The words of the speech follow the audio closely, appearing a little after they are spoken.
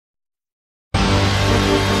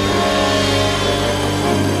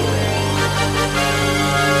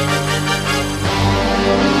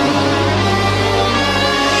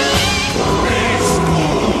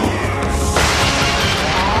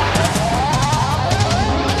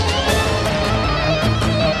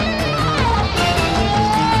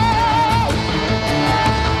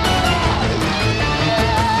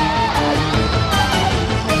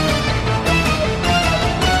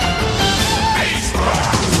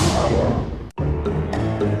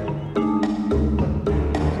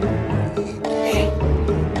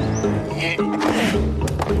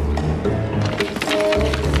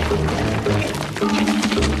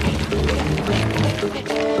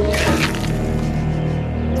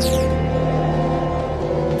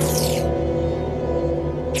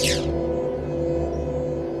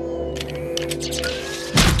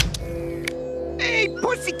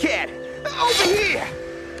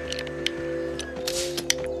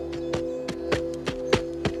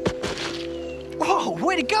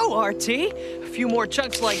Way to go, RT. A few more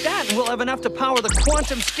chunks like that and we'll have enough to power the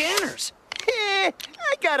quantum scanners. I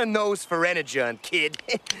got a nose for energon, kid.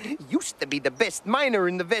 Used to be the best miner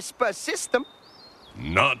in the Vespa system.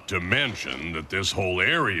 Not to mention that this whole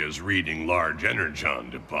area is reading large energon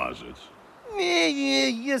deposits. Yeah,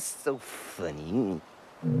 you're so funny.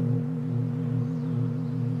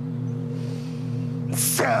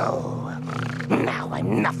 So, now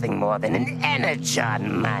I'm nothing more than an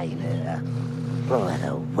energon miner. What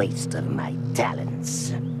a waste of my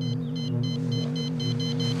talents.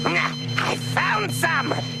 I found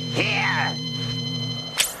some! Here!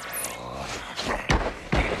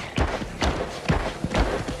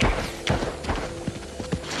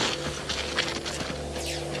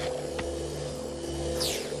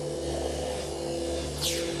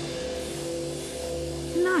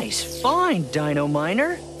 Nice find, Dino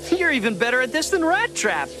Miner. You're even better at this than Rat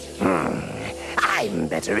Trap. I'm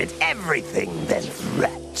better at everything than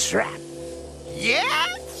Rat Trap. Yeah?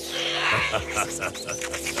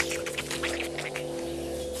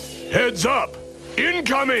 Heads up!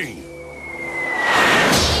 Incoming!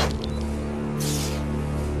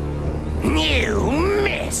 You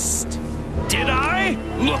missed! Did I?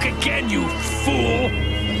 Look again, you fool!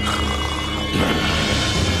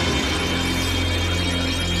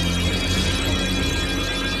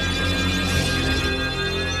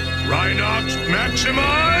 Rhinox,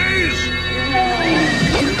 maximize!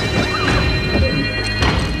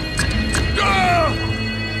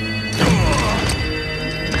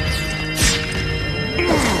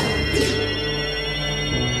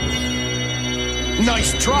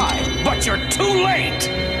 Nice try, but you're too late!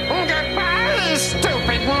 Goodbye,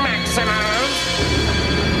 stupid Maximus!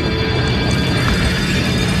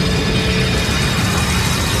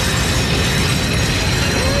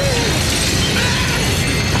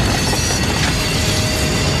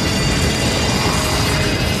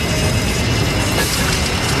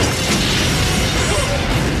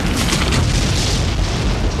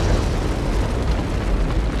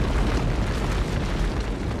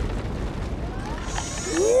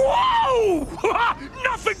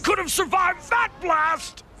 Nothing could have survived that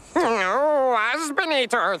blast! As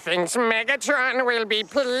Benito thinks Megatron will be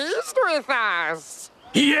pleased with us.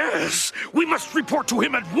 Yes! We must report to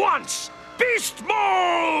him at once! Beast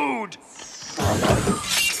mode!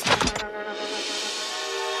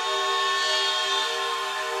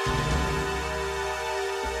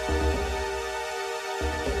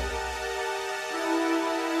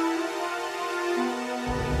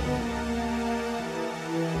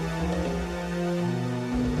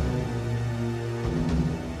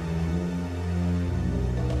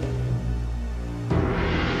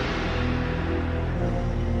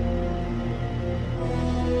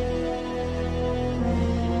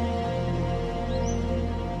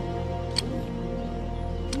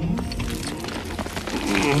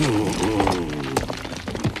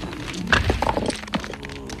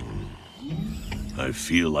 I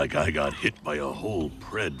feel like I got hit by a whole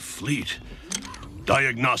Pred fleet.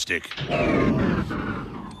 Diagnostic.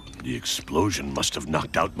 The explosion must have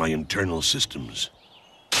knocked out my internal systems.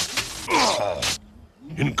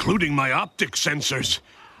 Including my optic sensors.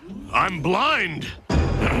 I'm blind.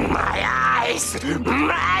 My eyes!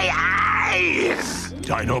 My eyes!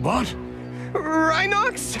 Dinobot?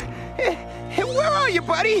 Rhinox? Where are you,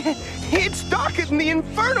 buddy? It's darker than the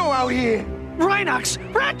inferno out here. Rhinox!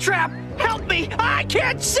 Rat Trap! Help me! I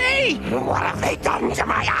can't see! What have they done to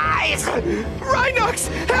my eyes? Rhinox,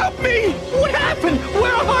 help me! What happened?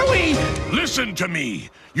 Where are we? Listen to me.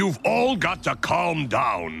 You've all got to calm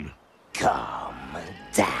down. Calm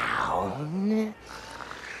down.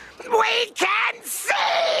 We can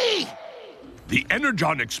see! The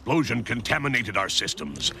energon explosion contaminated our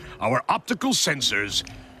systems, our optical sensors,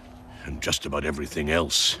 and just about everything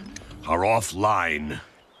else are offline.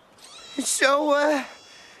 So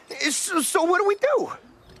what do we do?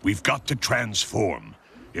 We've got to transform.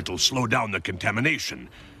 It'll slow down the contamination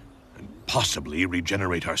and possibly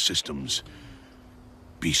regenerate our systems.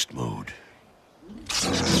 Beast mode.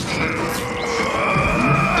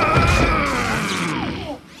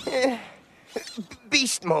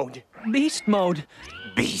 Beast mode. Beast mode.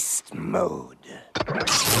 Beast mode.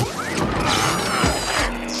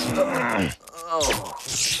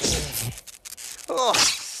 Oh,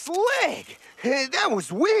 slag! That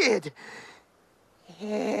was weird.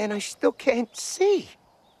 And I still can't see.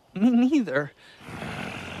 Me neither.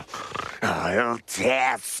 I'll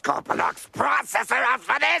tear Scorponok's processor up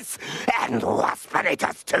for this, and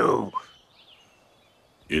Waspinatus too.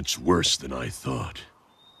 It's worse than I thought.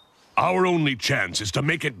 Our only chance is to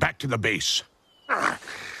make it back to the base.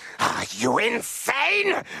 you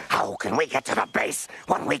insane? How can we get to the base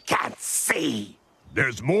when we can't see?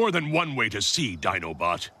 There's more than one way to see,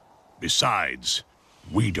 Dinobot. Besides,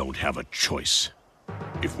 we don't have a choice.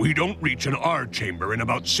 If we don't reach an R chamber in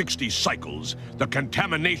about 60 cycles, the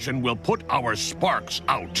contamination will put our sparks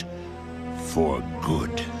out. For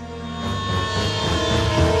good.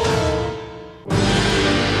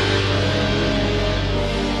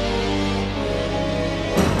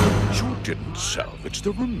 You didn't salvage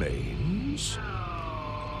the remains?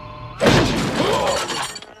 Then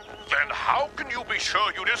how can you be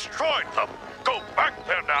sure you destroyed them? Go back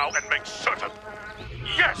there now and make certain.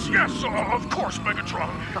 Yes, of course, Megatron.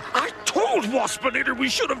 I told Waspinator we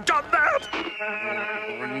should have done that!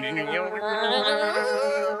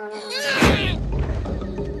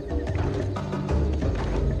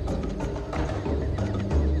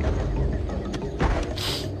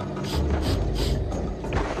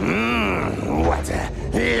 What a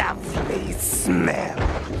lovely smell.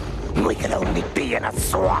 We could only be in a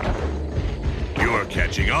swamp. You're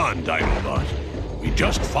catching on, Dinobot. We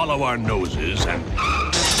just follow our noses and...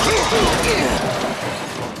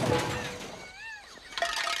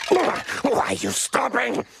 Why are you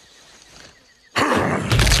stopping? Hey,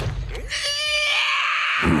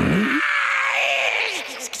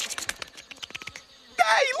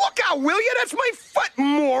 look out, will you? That's my foot,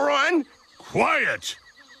 moron! Quiet!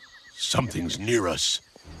 Something's near us.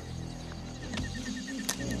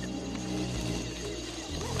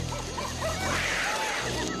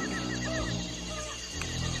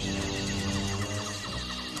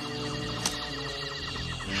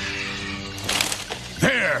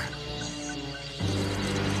 There!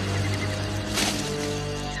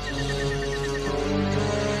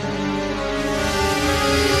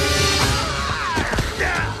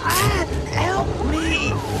 Help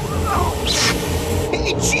me!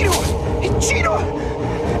 Hey, Cheeto!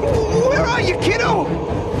 Where are you, kiddo?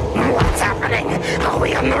 What's happening? Are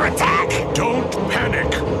we under attack? Don't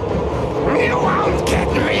panic! You won't get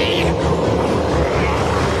me!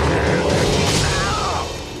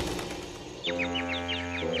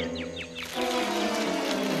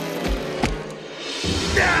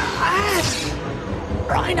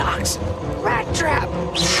 Rhinox! Rat trap!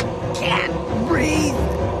 Can't breathe!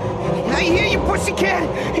 I hear you, pussycat!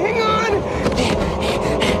 Hang on!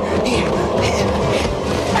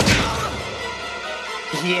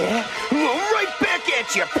 Yeah? Well, right back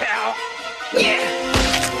at you, pal! Yeah!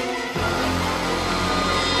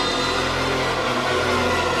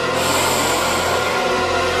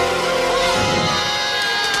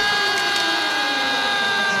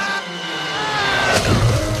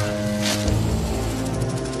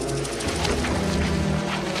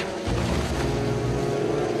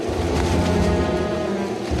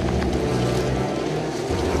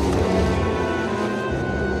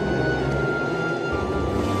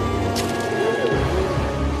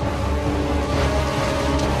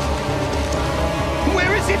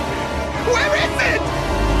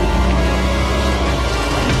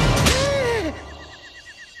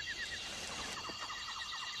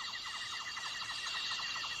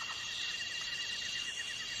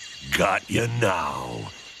 Got you now.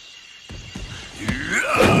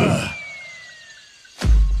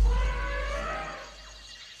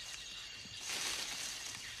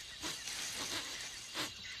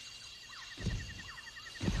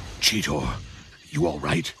 Cheetor, you all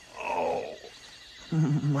right? Oh.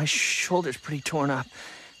 My shoulder's pretty torn up.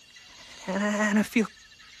 And I feel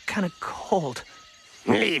kind of cold.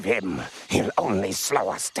 Leave him. He'll only slow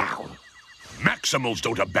us down. Maximals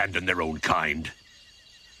don't abandon their own kind.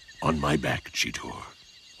 On my back, Cheetor.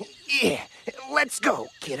 Yeah, let's go,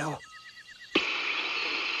 kiddo.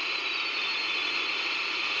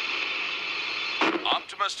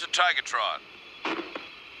 Optimus to Tigatron.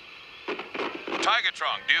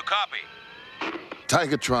 Tigatron, do you copy?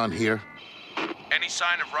 Tigatron here. Any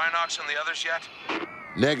sign of Rhinox and the others yet?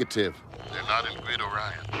 Negative. They're not in Grid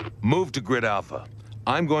Orion. Move to Grid Alpha.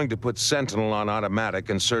 I'm going to put Sentinel on automatic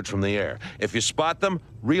and search from the air. If you spot them,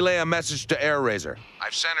 relay a message to Air Razor.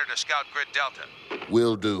 I've sent her to scout Grid Delta.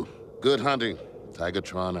 Will do. Good hunting.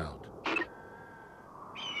 Tigatron out.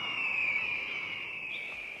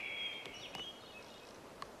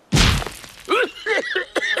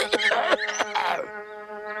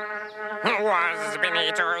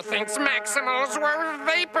 Waspinator thinks Maximals were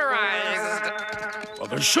vaporized. Well,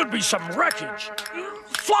 there should be some wreckage.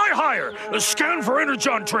 Fly higher. Scan for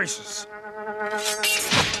energon traces.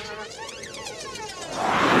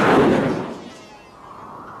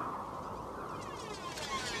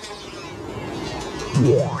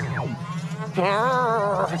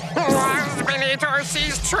 Waspinator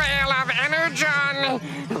sees trail of energon.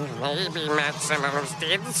 Maybe Maximals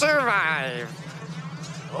did survive.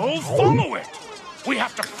 Oh, follow it! We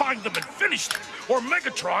have to find them and finish them, or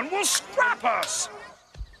Megatron will scrap us!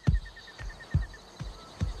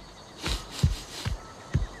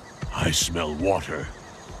 I smell water.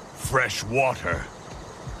 Fresh water.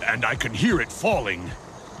 And I can hear it falling.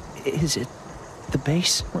 Is it the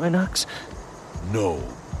base, Rhinox? No,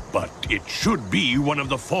 but it should be one of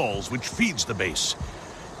the falls which feeds the base.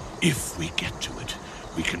 If we get to it,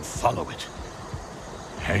 we can follow it.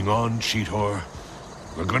 Hang on, Cheetor.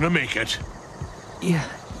 We're gonna make it.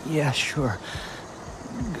 Yeah, sure.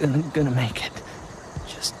 Gonna make it.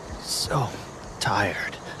 Just so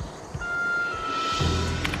tired.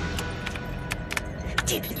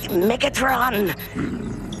 Megatron!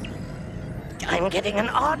 I'm getting an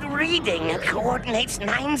odd reading at coordinates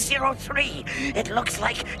 903. It looks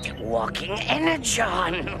like walking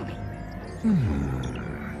energon.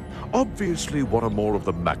 Obviously, one or more of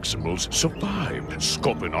the Maximals survived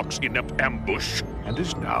Scorponok's inept ambush and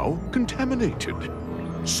is now contaminated.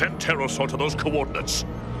 Send Pterosaur to those coordinates.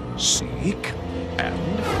 Seek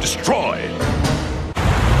and destroy.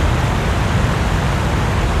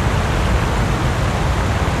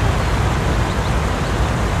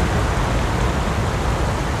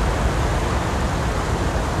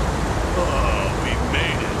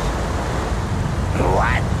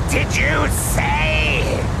 Did you say?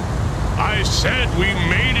 I said we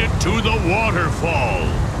made it to the waterfall.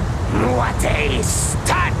 What a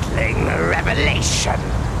startling revelation.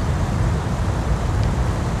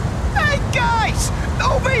 Hey, guys!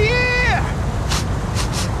 Over here!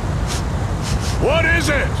 What is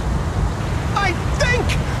it? I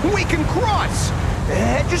think we can cross.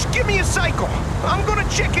 Just give me a cycle. I'm gonna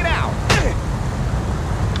check it out.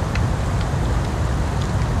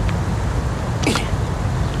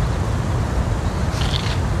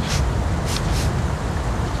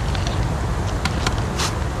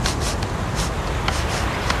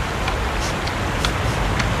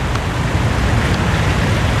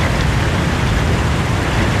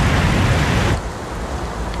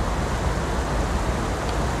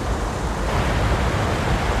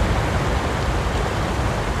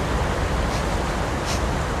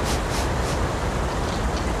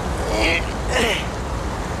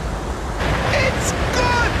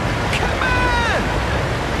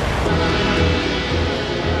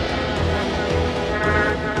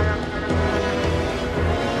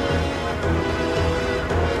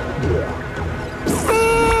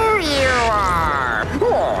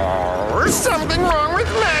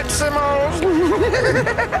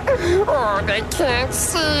 Oh, they can't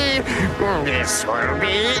see. This will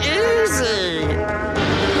be easy.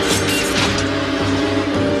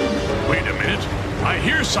 Wait a minute. I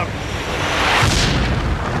hear something.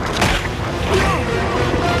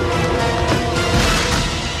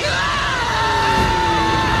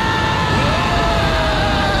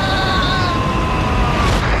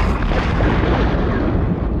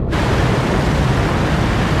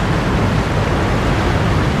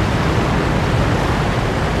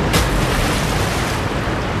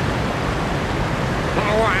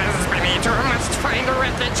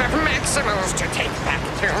 Of Maximals to take back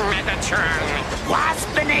to Megatron.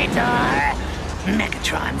 Waspinator!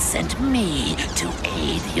 Megatron sent me to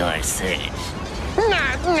aid your search.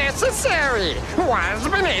 Not necessary.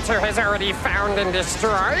 Waspinator has already found and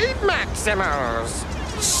destroyed Maximals.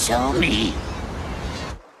 Show me.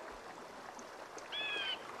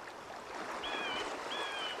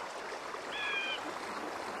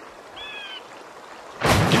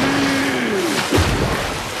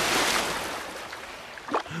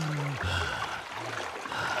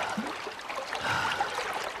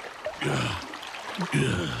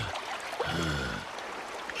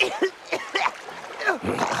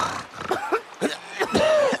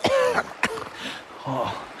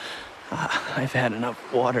 I've had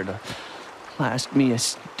enough water to last me a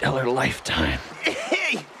stellar lifetime.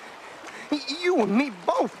 Hey! You and me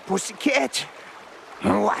both, pussycat.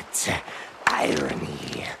 What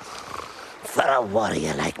irony. For a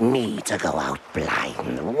warrior like me to go out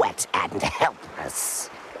blind, wet, and helpless.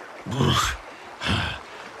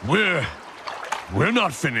 We're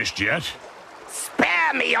not finished yet.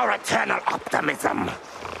 Spare me your eternal optimism.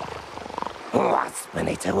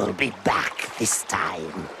 Waspinator will be back this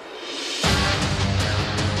time.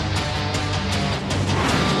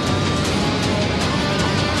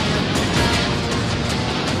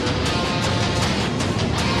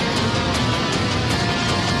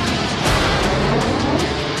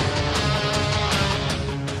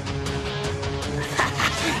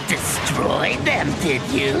 Destroy them, did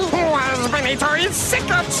you? Waspinator Terminator is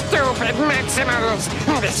sick of stupid Maximals.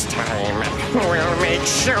 This time, we'll make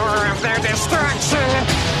sure of their destruction.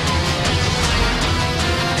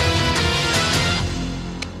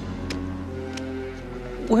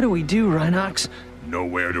 What do we do, Rhinox?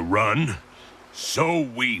 Nowhere to run, so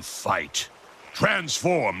we fight.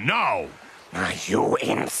 Transform now! Are you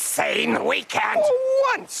insane? We can't.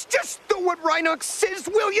 For once, just do what Rhinox says,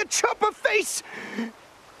 will you, chopper face?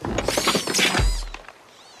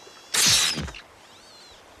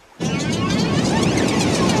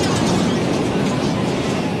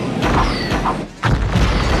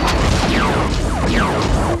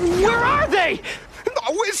 Where are they?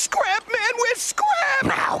 Oh, we're scrap, man, we're scrap!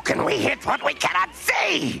 How can we hit what we cannot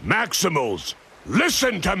see? Maximals,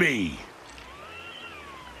 listen to me!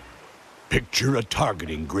 Picture a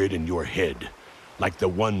targeting grid in your head, like the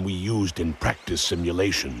one we used in practice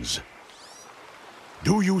simulations.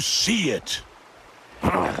 Do you see it?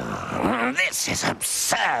 This is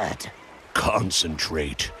absurd.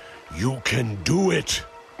 Concentrate. You can do it.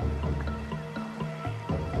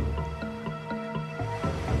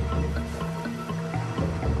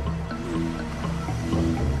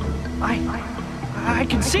 I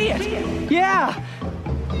can see it. Yeah.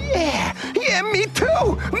 Yeah, me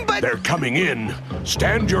too, but... They're coming in.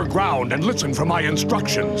 Stand your ground and listen for my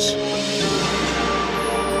instructions.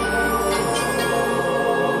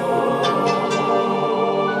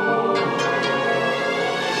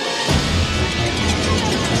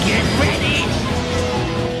 Get ready.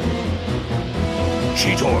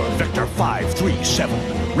 Cheetor, Vector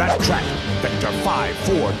 537. Rat Trap, Vector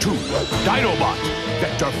 542. Dinobot,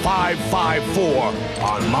 Vector 554.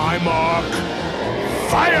 On my mark,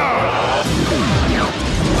 fire!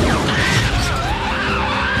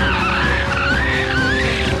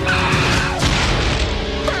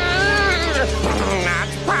 Not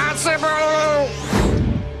possible!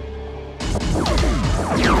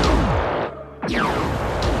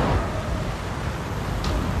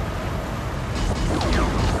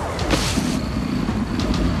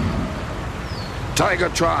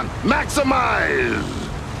 Tigatron, maximize!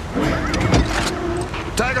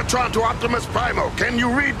 Tigatron to Optimus Primo, can you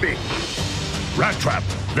read me? Rat Trap,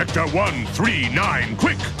 Vector 139,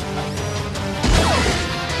 quick!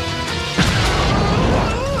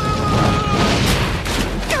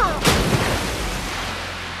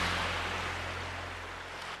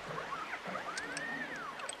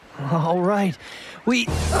 All right. We...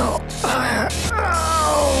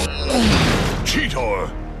 Cheetor!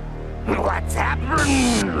 What's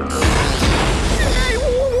happening? Hey,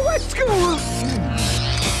 what's going...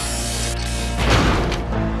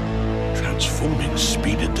 Transforming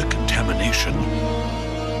speeded the contamination.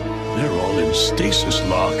 They're all in stasis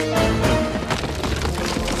lock.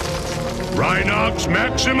 Rhinox,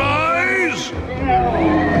 maximize!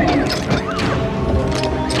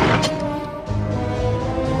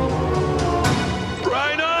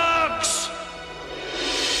 Rhinox!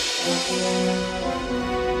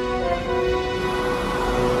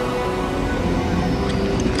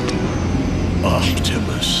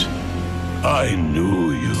 Optimus, I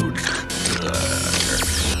knew you'd...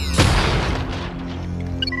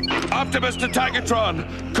 Optimus to Tigatron!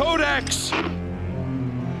 Codex!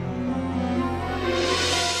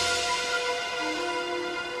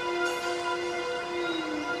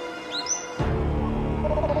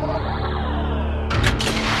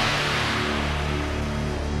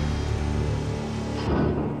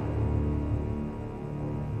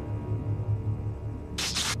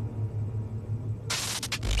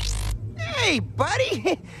 Hey,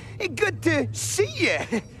 buddy. Good to see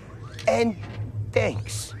you. And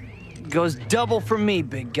thanks. Goes double for me,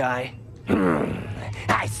 big guy.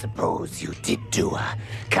 I suppose you did do a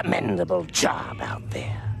commendable job out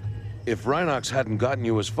there. If Rhinox hadn't gotten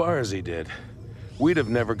you as far as he did, we'd have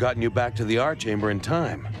never gotten you back to the R chamber in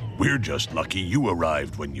time. We're just lucky you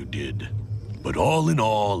arrived when you did. But all in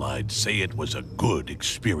all, I'd say it was a good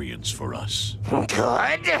experience for us.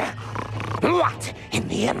 Good? What in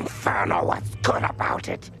the inferno was good about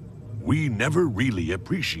it? We never really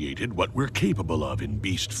appreciated what we're capable of in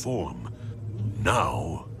beast form.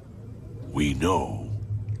 Now, we know.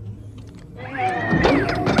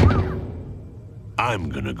 I'm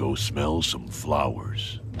gonna go smell some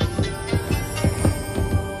flowers.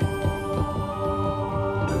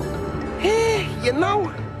 You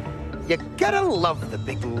know, you gotta love the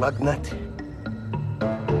big lug nut.